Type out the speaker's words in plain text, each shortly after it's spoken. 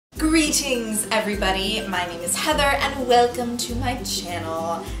Greetings everybody, my name is Heather and welcome to my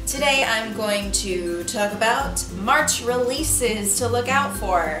channel. Today I'm going to talk about March releases to look out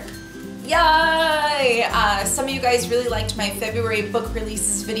for. Yay! Some of you guys really liked my February book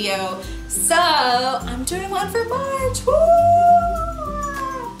releases video, so I'm doing one for March. Woo!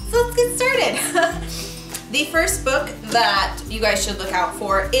 So let's get started. The first book that you guys should look out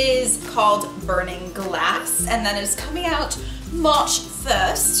for is called Burning Glass, and that is coming out March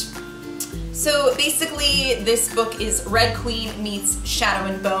 1st. So basically this book is Red Queen meets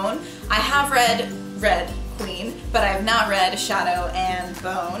Shadow and Bone. I have read Red Queen, but I have not read Shadow and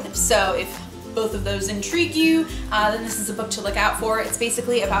Bone. So if both of those intrigue you, then this is a book to look out for. It's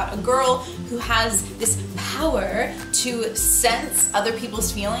basically about a girl who has this power to sense other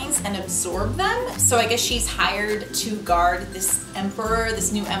people's feelings and absorb them. So I guess she's hired to guard this emperor,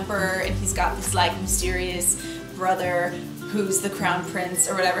 this new emperor, and he's got this like mysterious brother who's the crown prince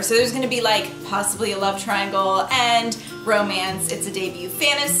or whatever. So there's gonna be like possibly a love triangle and romance. It's a debut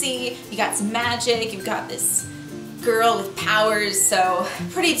fantasy. You got some magic, you've got this girl with powers, so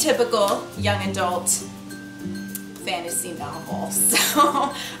pretty typical young adult fantasy novel.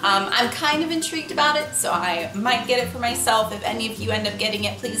 So I'm kind of intrigued about it, so I might get it for myself. If any of you end up getting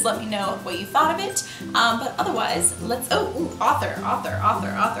it, please let me know what you thought of it. But otherwise, let's, author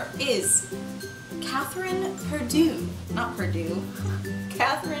is Catherine Purdue, not Purdue,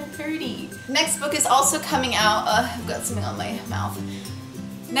 Catherine Purdue. Next book is also coming out, I've got something on my mouth.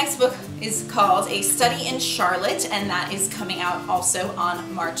 Next book is called A Study in Charlotte, and that is coming out also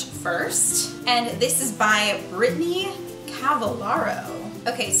on March 1st. And this is by Brittany Cavallaro.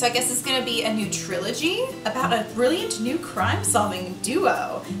 Okay, so I guess it's gonna be a new trilogy about a brilliant new crime-solving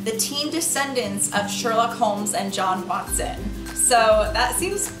duo, the teen descendants of Sherlock Holmes and John Watson. So that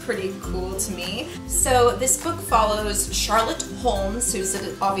seems pretty cool to me. So this book follows Charlotte Holmes, who's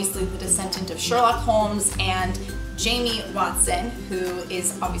obviously the descendant of Sherlock Holmes, and Jamie Watson, who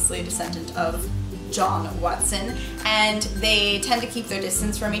is obviously a descendant of John Watson, and they tend to keep their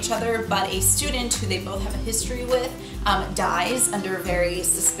distance from each other, but a student who they both have a history with dies under very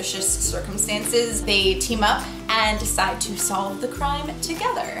suspicious circumstances. They team up and decide to solve the crime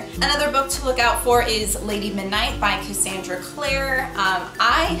together. Another book to look out for is Lady Midnight by Cassandra Clare.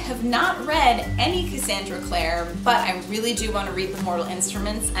 I have not read any Cassandra Clare, but I really do want to read The Mortal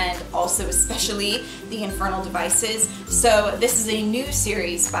Instruments and also especially The Infernal Devices. So this is a new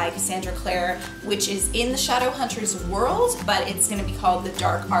series by Cassandra Clare, which is in the Shadowhunters world, but it's going to be called The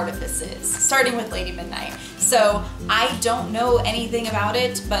Dark Artifices, starting with Lady Midnight. So I don't know anything about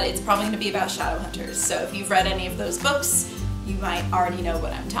it, but it's probably going to be about Shadowhunters. So if you've read any of those books, you might already know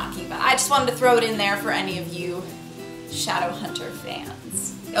what I'm talking about. I just wanted to throw it in there for any of you Shadowhunter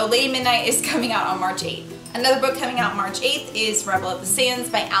fans. Oh, Lady Midnight is coming out on March 8th. Another book coming out March 8th is Rebel of the Sands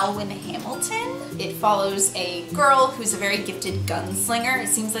by Alwyn Hamilton. It follows a girl who's a very gifted gunslinger. It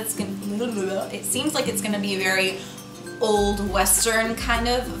seems like it's gonna be a very old Western kind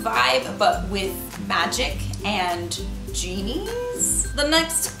of vibe, but with magic and genies. The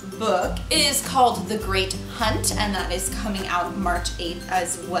next book is called The Great Hunt, and that is coming out March 8th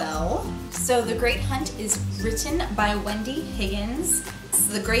as well. So The Great Hunt is written by Wendy Higgins.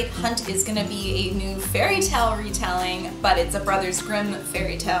 So The Great Hunt is going to be a new fairy tale retelling, but it's a Brothers Grimm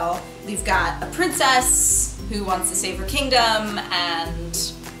fairy tale. We've got a princess who wants to save her kingdom and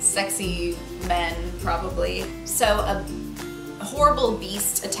sexy men, probably. So a horrible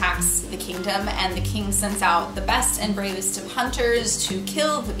beast attacks the kingdom, and the king sends out the best and bravest of hunters to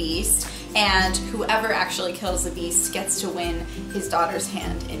kill the beast, and whoever actually kills the beast gets to win his daughter's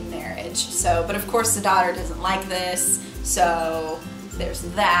hand in marriage. So, but of course the daughter doesn't like this, so there's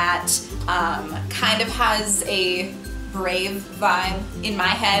that. Kind of has a Brave vibe in my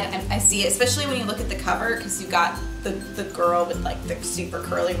head. I see it, especially when you look at the cover, because you got the girl with like the super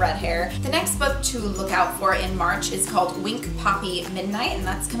curly red hair. The next book to look out for in March is called Wink Poppy Midnight, and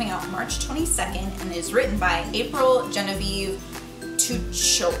that's coming out March 22nd and is written by April Genevieve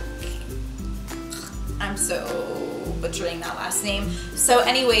Tuchok. I'm so butchering that last name. So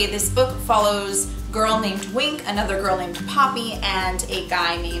anyway, this book follows a girl named Wink, another girl named Poppy, and a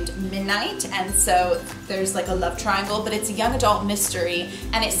guy named Midnight, and so there's like a love triangle, but it's a young adult mystery,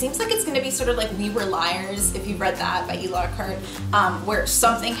 and it seems like it's going to be sort of like We Were Liars, if you've read that by E. Lockhart, where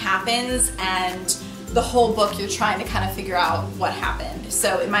something happens and the whole book you're trying to kind of figure out what happened.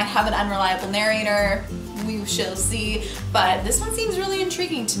 So it might have an unreliable narrator, we shall see, but this one seems really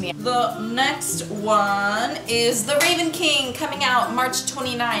intriguing to me. The next one is The Raven King, coming out March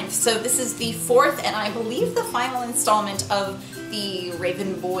 29th. So this is the fourth and I believe the final installment of the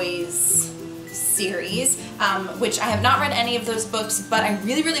Raven Boys series. series, which I have not read any of those books, but I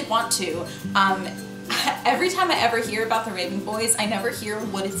really, really want to. Every time I ever hear about the Raven Boys, I never hear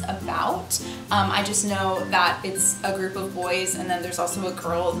what it's about. I just know that it's a group of boys and then there's also a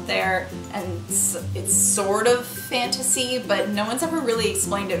girl there, and it's sort of fantasy, but no one's ever really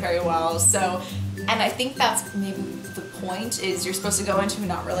explained it very well. So, and I think that's maybe the point, is you're supposed to go into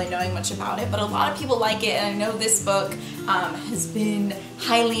not really knowing much about it, but a lot of people like it, and I know this book has been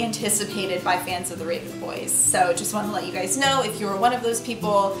highly anticipated by fans of the Raven Boys. So just want to let you guys know, if you're one of those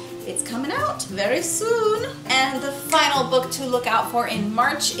people, it's coming out very soon. And the final book to look out for in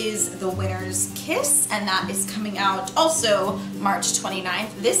March is The Winner's Kiss, and that is coming out also March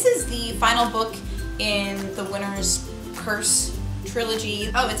 29th. This is the final book in the Winner's Curse trilogy.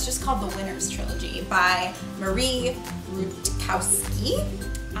 Oh, it's just called The Winner's Trilogy by Marie Rutkowski.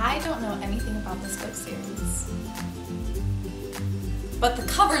 I don't know anything about this book series, but the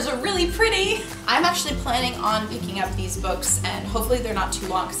covers are really pretty. I'm actually planning on picking up these books, and hopefully they're not too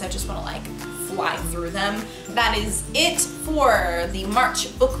long because I just want to like fly through them. That is it for the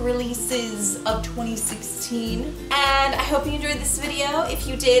March book releases of 2016, and I hope you enjoyed this video. If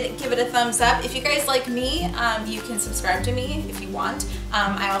you did, give it a thumbs up. If you guys like me, you can subscribe to me if you want.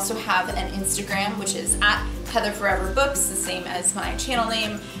 I also have an Instagram, which is at Heather Forever Books, the same as my channel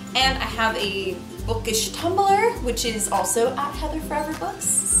name, and I have a bookish Tumblr, which is also at Heather Forever Books.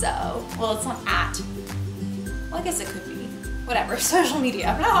 So, well, it's not at. Well, I guess it could be. Whatever, social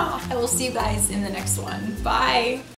media. Blah. I will see you guys in the next one. Bye!